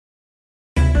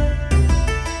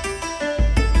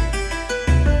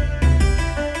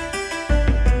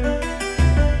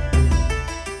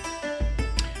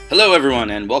Hello, everyone,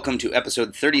 and welcome to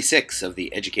episode 36 of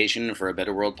the Education for a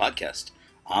Better World podcast.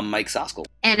 I'm Mike Soskel.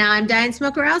 And I'm Diane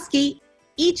Smokorowski.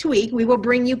 Each week, we will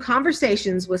bring you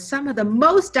conversations with some of the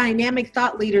most dynamic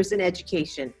thought leaders in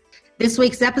education. This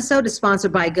week's episode is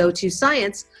sponsored by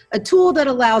GoToScience, a tool that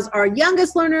allows our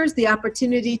youngest learners the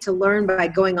opportunity to learn by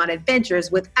going on adventures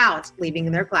without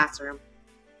leaving their classroom.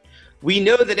 We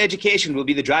know that education will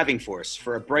be the driving force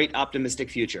for a bright, optimistic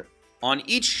future. On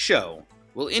each show,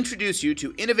 we'll introduce you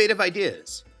to innovative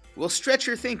ideas, we'll stretch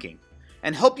your thinking,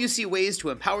 and help you see ways to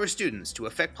empower students to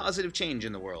affect positive change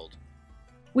in the world.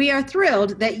 We are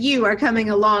thrilled that you are coming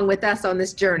along with us on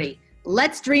this journey.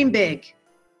 Let's dream big.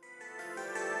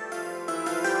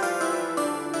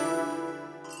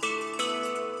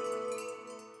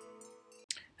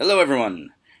 Hello,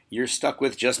 everyone. You're stuck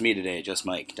with just me today, just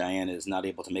Mike. Diane is not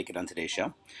able to make it on today's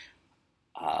show.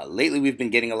 Lately, we've been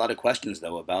getting a lot of questions,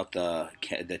 though, about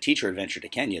the teacher adventure to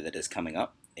Kenya that is coming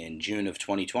up in June of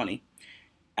 2020.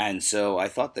 And so I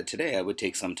thought that today I would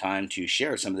take some time to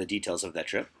share some of the details of that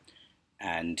trip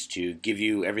and to give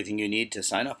you everything you need to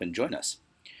sign up and join us.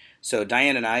 So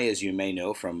Diane and I, as you may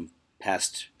know from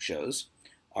past shows,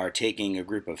 are taking a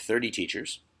group of 30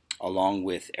 teachers, along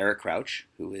with Eric Crouch,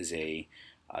 who is I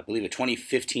believe a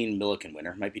 2015 Millikan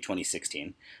winner, might be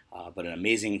 2016, but an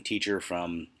amazing teacher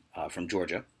from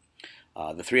Georgia.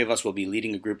 The three of us will be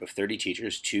leading a group of 30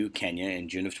 teachers to Kenya in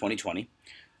June of 2020.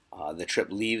 The trip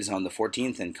leaves on the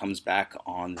 14th and comes back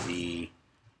on the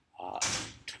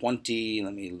comes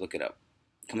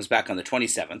back on the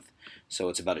 27th. So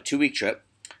it's about a 2-week trip,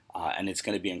 and it's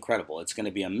going to be incredible. It's going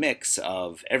to be a mix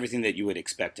of everything that you would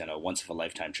expect in a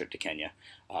once-of-a-lifetime trip to Kenya.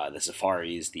 The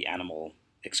safaris, the animal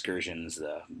excursions,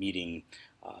 the meeting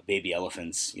baby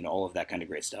elephants, all of that kind of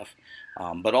great stuff.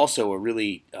 But also a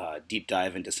really deep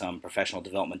dive into some professional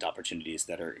development opportunities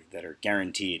that are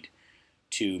guaranteed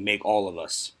to make all of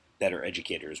us better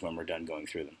educators when we're done going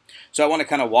through them. So I want to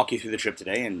kind of walk you through the trip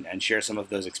today and share some of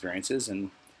those experiences.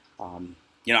 And,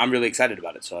 I'm really excited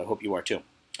about it, so I hope you are too.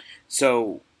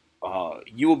 So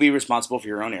you will be responsible for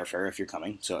your own airfare if you're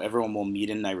coming. So everyone will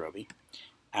meet in Nairobi,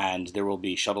 and there will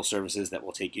be shuttle services that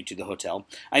will take you to the hotel.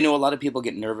 I know a lot of people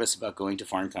get nervous about going to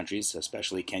foreign countries,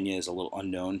 especially Kenya is a little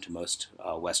unknown to most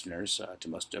Westerners, to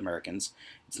most Americans.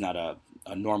 It's not a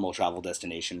normal travel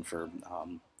destination for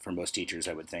most teachers,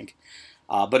 I would think.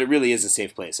 But it really is a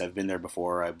safe place. I've been there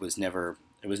before. I was never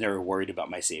worried about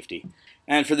my safety.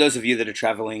 And for those of you that are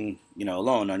traveling,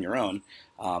 alone on your own,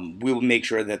 we will make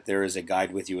sure that there is a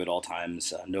guide with you at all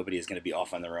times. Nobody is going to be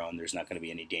off on their own. There's not going to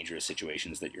be any dangerous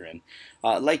situations that you're in.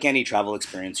 Like any travel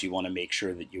experience, you want to make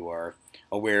sure that you are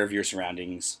aware of your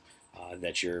surroundings,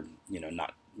 that you're,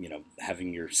 not,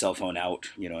 having your cell phone out,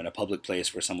 in a public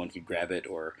place where someone could grab it,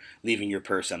 or leaving your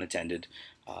purse unattended.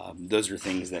 Those are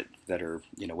things that are,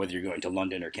 whether you're going to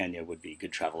London or Kenya, would be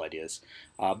good travel ideas.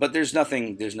 But there's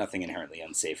nothing inherently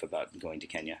unsafe about going to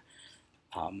Kenya.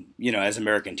 As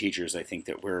American teachers, I think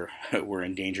that we're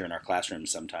in danger in our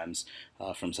classrooms sometimes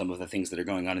from some of the things that are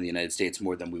going on in the United States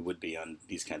more than we would be on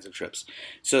these kinds of trips.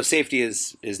 So safety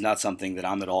is not something that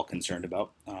I'm at all concerned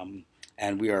about.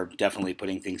 And we are definitely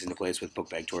putting things into place with book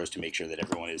bag tours to make sure that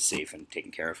everyone is safe and taken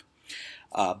care of.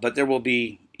 But there will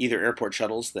be either airport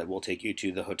shuttles that will take you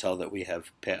to the hotel that we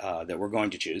have that we're going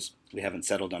to choose. We haven't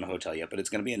settled on a hotel yet, but it's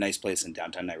going to be a nice place in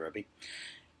downtown Nairobi.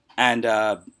 And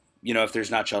if there's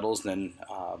not shuttles, then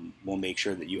we'll make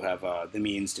sure that you have the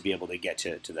means to be able to get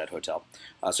to that hotel.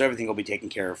 So everything will be taken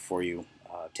care of for you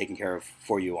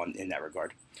in that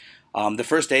regard. The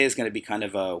first day is going to be kind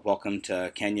of a welcome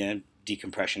to Kenya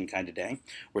decompression kind of day.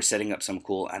 We're setting up some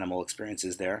cool animal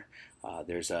experiences there.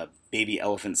 There's a baby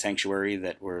elephant sanctuary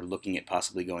that we're looking at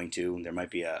possibly going to. There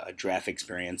might be a giraffe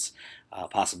experience,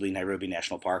 possibly Nairobi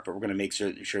National Park, but we're going to make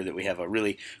sure that we have a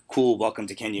really cool welcome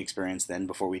to Kenya experience then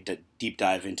before we deep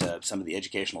dive into some of the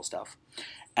educational stuff.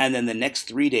 And then the next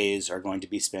 3 days are going to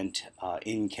be spent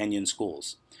in Kenyan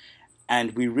schools.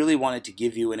 And we really wanted to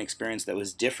give you an experience that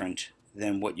was different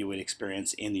than what you would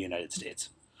experience in the United States.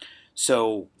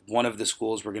 So one of the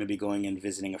schools we're going to be going and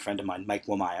visiting a friend of mine, Mike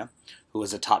Wamaya, who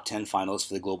was a top 10 finalist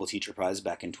for the Global Teacher Prize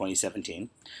back in 2017.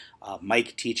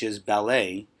 Mike teaches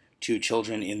ballet to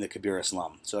children in the Kibera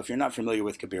slum. So if you're not familiar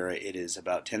with Kibera, it is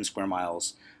about 10 square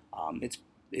miles.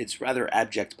 It's rather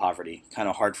abject poverty, kind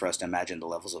of hard for us to imagine the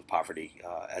levels of poverty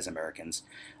as Americans.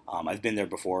 I've been there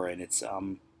before, and it's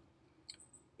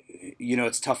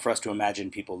tough for us to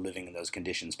imagine people living in those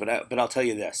conditions. But I'll tell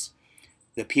you this.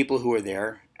 The people who are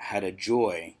there had a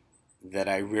joy that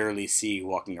I rarely see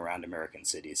walking around American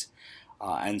cities.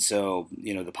 And so,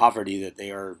 the poverty that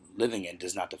they are living in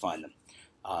does not define them.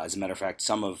 As a matter of fact,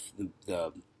 some of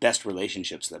the best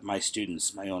relationships that my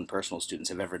students, my own personal students,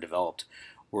 have ever developed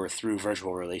were through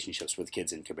virtual relationships with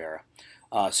kids in Kibera.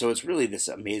 So it's really this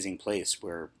amazing place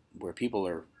where people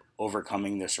are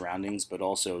overcoming their surroundings, but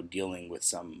also dealing with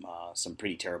some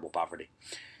pretty terrible poverty.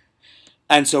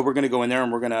 And so we're going to go in there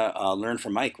and we're going to learn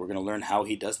from Mike. We're going to learn how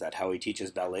he does that, how he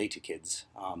teaches ballet to kids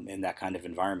in that kind of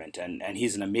environment. And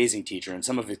he's an amazing teacher. And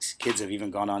some of his kids have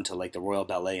even gone on to like the Royal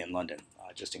Ballet in London.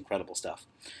 Just incredible stuff.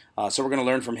 So we're going to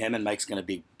learn from him, and Mike's going to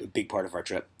be a big part of our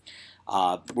trip.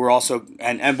 We're also,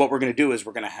 and what we're going to do is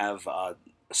we're going to have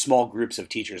small groups of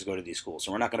teachers go to these schools.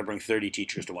 So we're not going to bring 30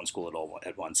 teachers to one school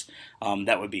at once.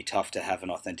 That would be tough to have an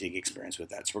authentic experience with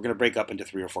that. So we're going to break up into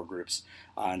 3 or 4 groups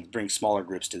and bring smaller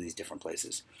groups to these different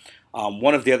places.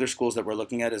 One of the other schools that we're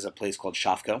looking at is a place called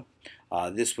Shafco.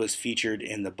 This was featured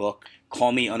in the book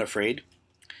Call Me Unafraid,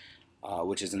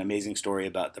 which is an amazing story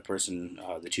about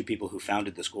the 2 people who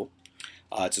founded the school.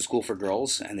 It's a school for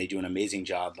girls, and they do an amazing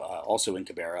job also in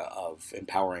Kibera of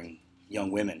empowering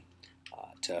young women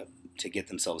to get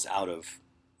themselves out of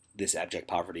this abject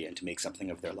poverty and to make something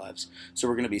of their lives. So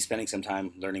we're going to be spending some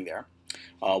time learning there.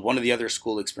 One of the other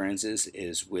school experiences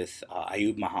is with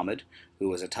Ayub Muhammad, who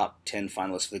was a top 10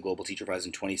 finalist for the Global Teacher Prize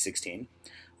in 2016.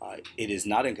 It is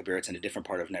not in Kibera, it's in a different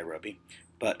part of Nairobi.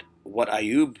 But what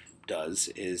Ayub does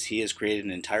is he has created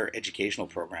an entire educational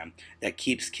program that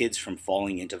keeps kids from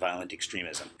falling into violent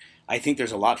extremism. I think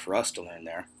there's a lot for us to learn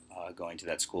there, going to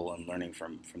that school and learning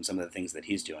from some of the things that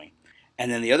he's doing. And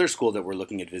then the other school that we're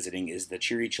looking at visiting is the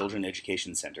Chiri Children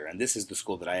Education Center. And this is the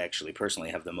school that I actually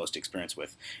personally have the most experience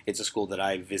with. It's a school that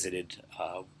I visited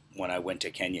when I went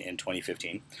to Kenya in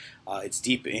 2015. It's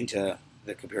deep into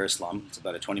the Kibera slum. It's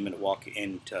about a 20-minute walk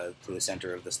into the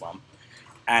center of the slum.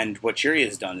 And what Chiri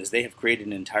has done is they have created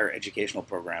an entire educational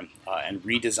program and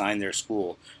redesigned their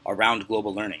school around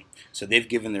global learning. So they've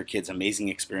given their kids amazing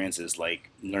experiences like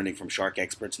learning from shark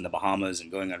experts in the Bahamas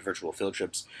and going on virtual field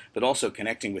trips, but also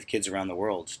connecting with kids around the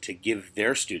world to give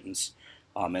their students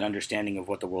an understanding of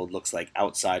what the world looks like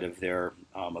outside of their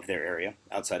area,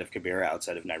 outside of Kibera,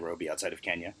 outside of Nairobi, outside of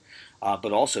Kenya,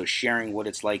 but also sharing what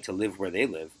it's like to live where they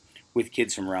live with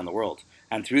kids from around the world.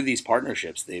 And through these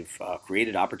partnerships, they've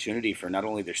created opportunity for not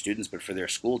only their students but for their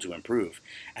school to improve.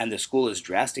 And the school is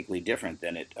drastically different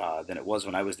than it was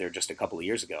when I was there just a couple of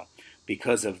years ago,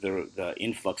 because of the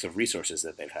influx of resources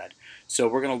that they've had. So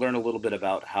we're going to learn a little bit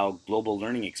about how global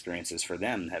learning experiences for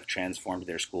them have transformed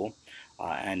their school,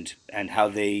 and how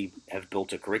they have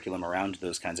built a curriculum around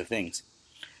those kinds of things.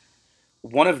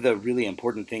 One of the really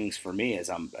important things for me as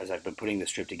I've been putting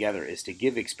this trip together is to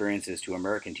give experiences to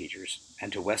American teachers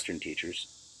and to Western teachers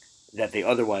that they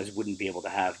otherwise wouldn't be able to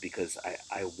have, because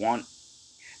I want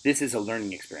this is a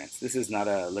learning experience. This is not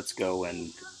a let's go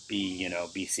and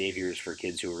be saviors for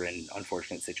kids who are in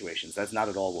unfortunate situations. That's not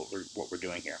at all what we're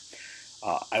doing here.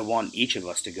 I want each of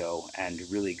us to go and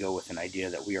really go with an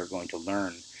idea that we are going to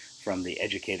learn from the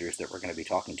educators that we're going to be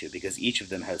talking to, because each of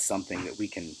them has something that we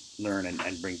can learn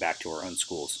and bring back to our own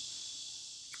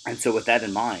schools. And so with that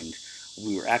in mind,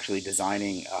 we were actually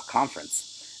designing a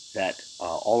conference that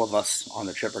all of us on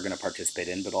the trip are going to participate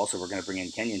in, but also we're going to bring in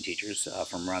Kenyan teachers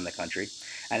from around the country,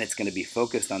 and it's going to be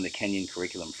focused on the Kenyan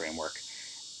curriculum framework.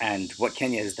 And what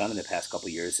Kenya has done in the past couple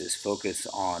of years is focus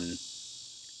on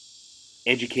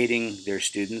educating their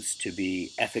students to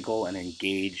be ethical and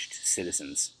engaged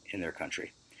citizens in their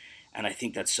country. And I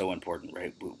think that's so important,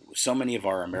 right? So many of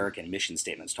our American mission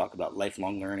statements talk about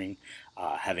lifelong learning,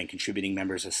 having contributing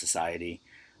members of society,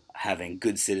 having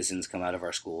good citizens come out of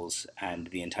our schools, and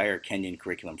the entire Kenyan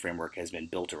curriculum framework has been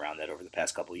built around that over the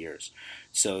past couple of years.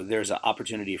 So there's an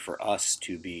opportunity for us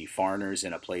to be foreigners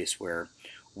in a place where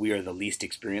we are the least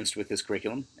experienced with this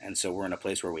curriculum, and so we're in a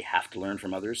place where we have to learn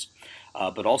from others.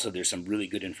 But also there's some really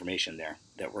good information there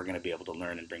that we're going to be able to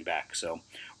learn and bring back. So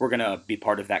we're going to be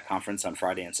part of that conference on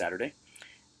Friday and Saturday,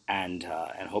 and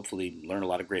hopefully learn a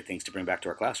lot of great things to bring back to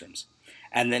our classrooms.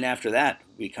 And then after that,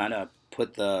 we kind of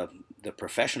put the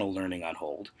professional learning on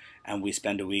hold, and we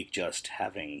spend a week just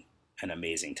having an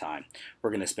amazing time.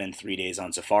 We're going to spend 3 days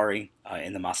on safari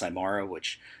in the Masai Mara,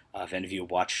 which if any of you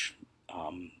watch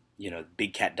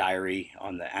Big Cat Diary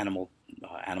on the Animal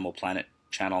Planet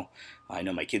channel. I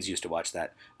know my kids used to watch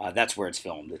that. That's where it's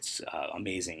filmed. It's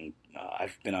amazing.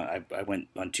 I went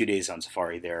on 2 days on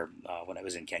safari there when I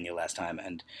was in Kenya last time,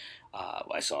 and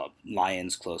I saw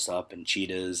lions close up and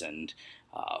cheetahs and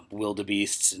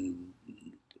wildebeests and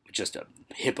just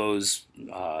hippos.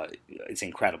 It's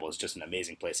incredible. It's just an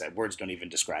amazing place. Words don't even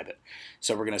describe it.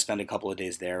 So we're going to spend a couple of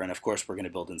days there, and of course we're going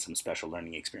to build in some special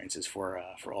learning experiences for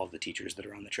all of the teachers that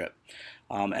are on the trip.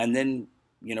 And then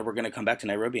we're going to come back to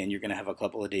Nairobi, and you're going to have a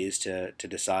couple of days to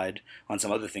decide on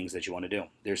some other things that you want to do.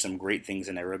 There's some great things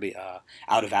in Nairobi.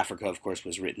 Out of Africa, of course,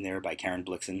 was written there by Karen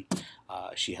Blixen.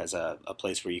 She has a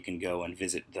place where you can go and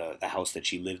visit the house that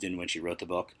she lived in when she wrote the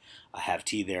book, have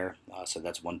tea there. So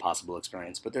that's one possible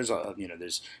experience. But there's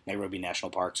Nairobi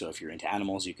National Park. So if you're into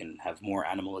animals, you can have more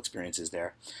animal experiences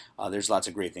there. There's lots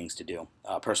of great things to do.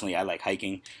 Personally, I like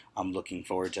hiking. I'm looking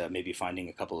forward to maybe finding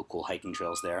a couple of cool hiking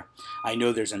trails there. I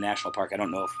know there's a national park. I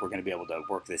don't know if we're going to be able to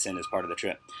work this in as part of the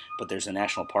trip, but there's a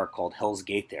national park called Hell's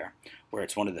Gate there, where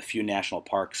it's one of the few national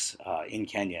parks in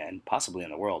Kenya and possibly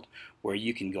in the world where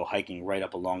you can go hiking right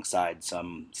up alongside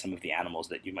some of the animals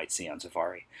that you might see on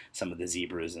safari, some of the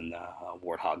zebras and the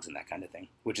warthogs and that kind of thing,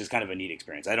 which is kind of a neat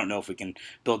experience. I don't know if we can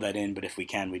build that in, but if we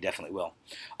can, we definitely will.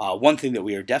 One thing that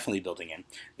we are definitely building in,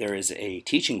 there is a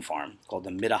teaching farm called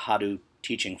the Midahadu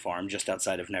Teaching Farm just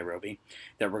outside of Nairobi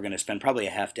that we're going to spend probably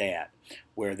a half day at,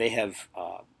 where they have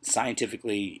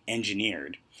scientifically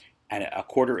engineered at a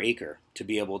quarter acre to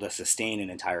be able to sustain an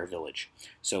entire village.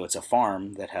 So it's a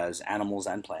farm that has animals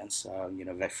and plants,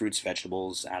 fruits,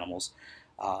 vegetables, animals,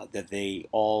 that they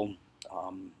all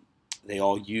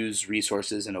use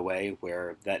resources in a way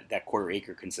where that quarter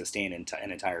acre can sustain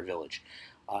an entire village.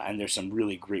 And there's some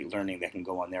really great learning that can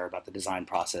go on there about the design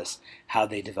process, how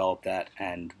they develop that,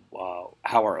 and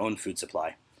how our own food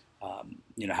supply,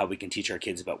 how we can teach our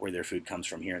kids about where their food comes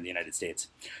from here in the United States.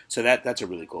 So that's a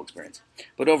really cool experience.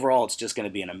 But overall, it's just going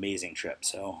to be an amazing trip.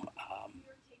 So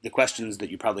the questions that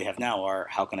you probably have now are,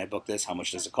 how can I book this? How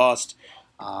much does it cost?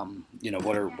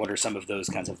 What are some of those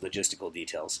kinds of logistical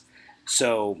details?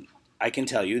 So I can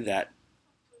tell you that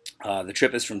the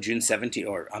trip is from June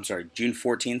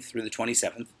 14th through the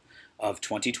 27th of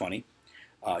 2020.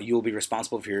 You will be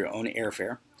responsible for your own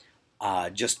airfare.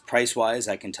 Just price-wise,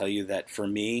 I can tell you that for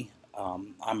me,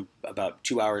 I'm about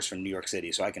 2 hours from New York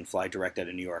City, so I can fly direct out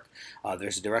of New York.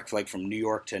 There's a direct flight from New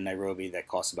York to Nairobi that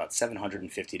costs about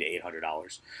 $750 to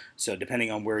 $800. So depending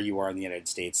on where you are in the United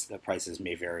States, the prices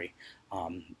may vary.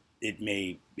 It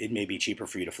may be cheaper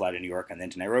for you to fly to New York and then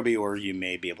to Nairobi, or you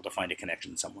may be able to find a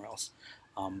connection somewhere else.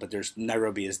 But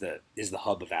Nairobi is the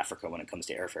hub of Africa when it comes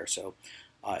to airfare, so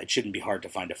it shouldn't be hard to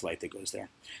find a flight that goes there.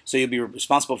 So you'll be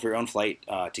responsible for your own flight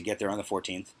to get there on the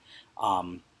 14th.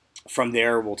 From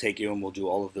there, we'll take you and we'll do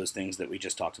all of those things that we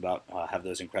just talked about, have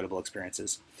those incredible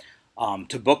experiences.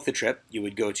 To book the trip, you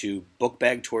would go to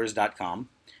bookbagtours.com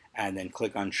and then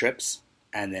click on trips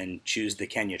and then choose the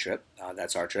Kenya trip.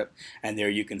 That's our trip. And there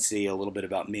you can see a little bit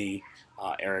about me,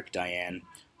 Eric, Diane,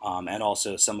 and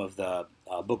also some of the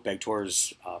Book Bag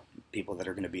Tours people that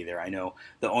are going to be there. I know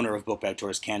the owner of Book Bag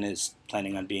Tours, Ken, is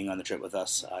planning on being on the trip with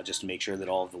us just to make sure that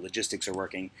all of the logistics are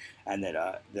working and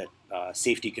that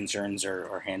safety concerns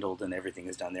are handled and everything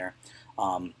is done there.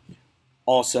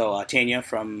 Also, Tanya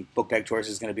from Book Bag Tours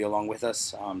is going to be along with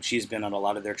us. She's been on a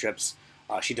lot of their trips.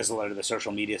 She does a lot of the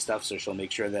social media stuff, so she'll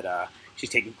make sure that she's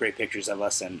taking great pictures of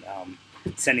us and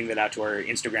sending that out to our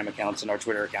Instagram accounts and our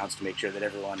Twitter accounts to make sure that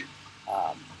everyone,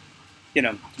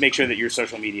 to make sure that your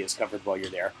social media is covered while you're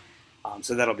there.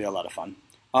 So that'll be a lot of fun.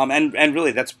 And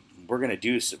really, we're going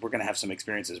to have some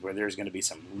experiences where there's going to be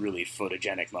some really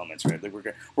photogenic moments. Right?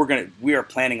 We are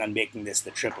planning on making this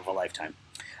the trip of a lifetime.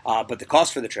 But the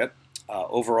cost for the trip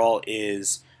overall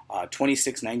is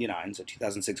 $2,699, so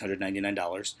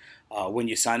 $2,699. When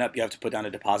you sign up, you have to put down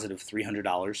a deposit of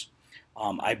 $300.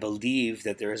 I believe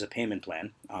that there is a payment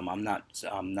plan. I'm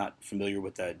not familiar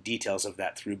with the details of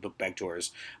that through Book Bag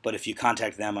Tours, but if you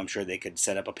contact them, I'm sure they could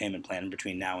set up a payment plan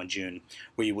between now and June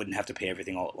where you wouldn't have to pay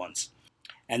everything all at once.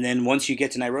 And then once you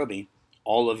get to Nairobi,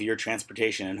 all of your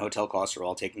transportation and hotel costs are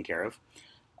all taken care of.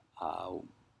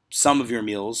 Some of your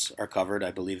meals are covered.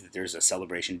 I believe that there's a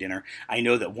celebration dinner. I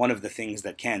know that one of the things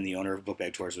that Ken, the owner of Book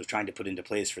Bag Tours, was trying to put into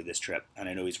place for this trip, and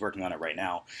I know he's working on it right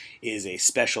now, is a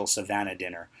special savannah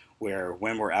dinner where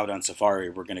when we're out on safari,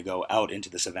 we're going to go out into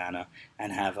the savannah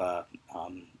and have a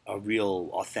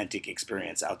real authentic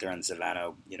experience out there in the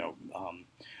savannah,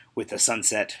 with the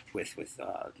sunset, with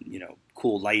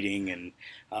cool lighting and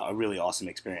a really awesome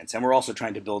experience. And we're also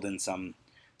trying to build in some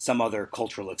other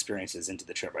cultural experiences into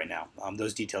the trip right now.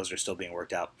 Those details are still being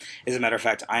worked out. As a matter of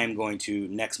fact, I am going to,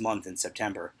 next month in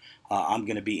September, I'm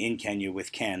going to be in Kenya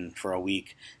with Ken for a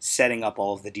week, setting up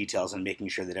all of the details and making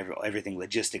sure that everything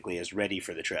logistically is ready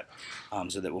for the trip,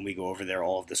 so that when we go over there,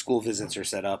 all of the school visits are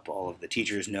set up, all of the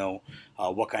teachers know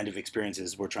what kind of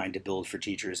experiences we're trying to build for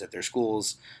teachers at their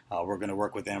schools. We're going to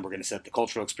work with them. We're going to set the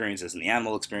cultural experiences and the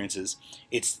animal experiences.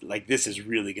 It's like, this is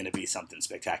really going to be something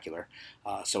spectacular.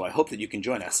 So I hope that you can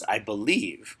join us. I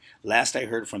believe, last I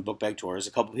heard from Book Bag Tours,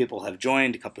 a couple people have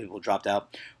joined, a couple people dropped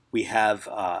out. We have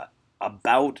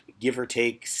about, give or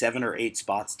take, 7 or 8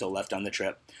 spots still left on the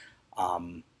trip.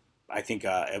 I think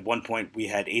at one point we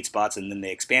had 8 spots and then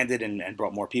they expanded and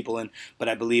brought more people in. But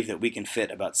I believe that we can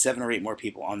fit about 7 or 8 more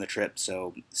people on the trip.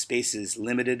 So space is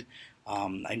limited.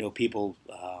 I know people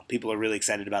are really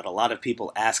excited about it. A lot of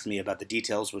people ask me about the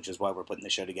details, which is why we're putting the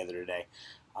show together today.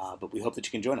 But we hope that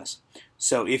you can join us.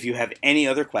 So if you have any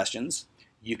other questions,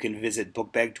 you can visit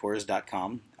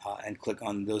bookbagtours.com and click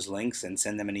on those links and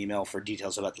send them an email for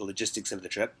details about the logistics of the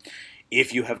trip.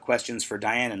 If you have questions for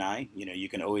Diane and I, you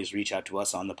can always reach out to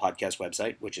us on the podcast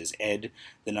website, which is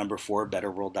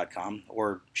ed4betterworld.com,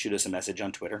 or shoot us a message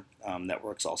on Twitter. That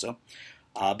works also.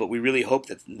 But we really hope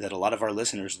that a lot of our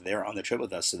listeners are there on the trip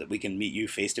with us so that we can meet you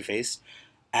face to face.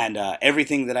 And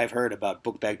everything that I've heard about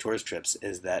Book Bag Tours trips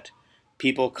is that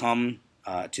people come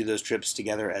to those trips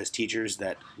together as teachers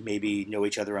that maybe know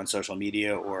each other on social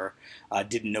media or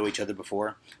didn't know each other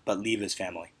before, but leave as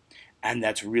family. And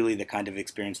that's really the kind of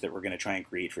experience that we're going to try and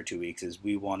create for 2 weeks. Is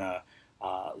we want to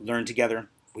learn together,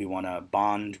 we want to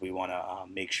bond, we want to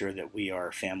make sure that we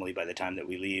are family by the time that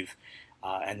we leave,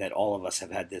 and that all of us have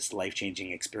had this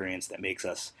life-changing experience that makes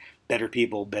us better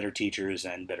people, better teachers,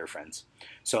 and better friends.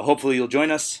 So hopefully you'll join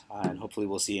us, and hopefully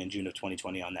we'll see you in June of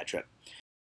 2020 on that trip.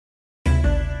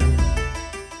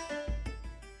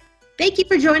 Thank you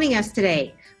for joining us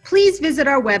today. Please visit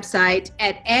our website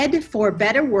at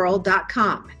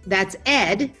ed4betterworld.com. That's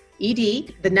ed,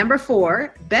 E-D, the number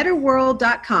 4,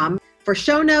 betterworld.com for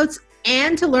show notes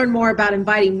and to learn more about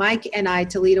inviting Mike and I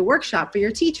to lead a workshop for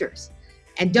your teachers.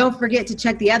 And don't forget to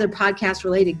check the other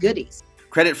podcast-related goodies.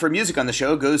 Credit for music on the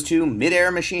show goes to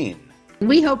Midair Machine.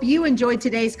 We hope you enjoyed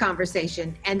today's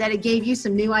conversation and that it gave you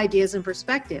some new ideas and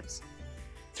perspectives.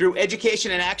 Through education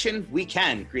and action, we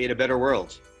can create a better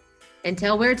world.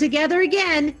 Until we're together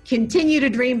again, continue to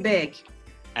dream big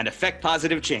and affect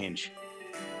positive change.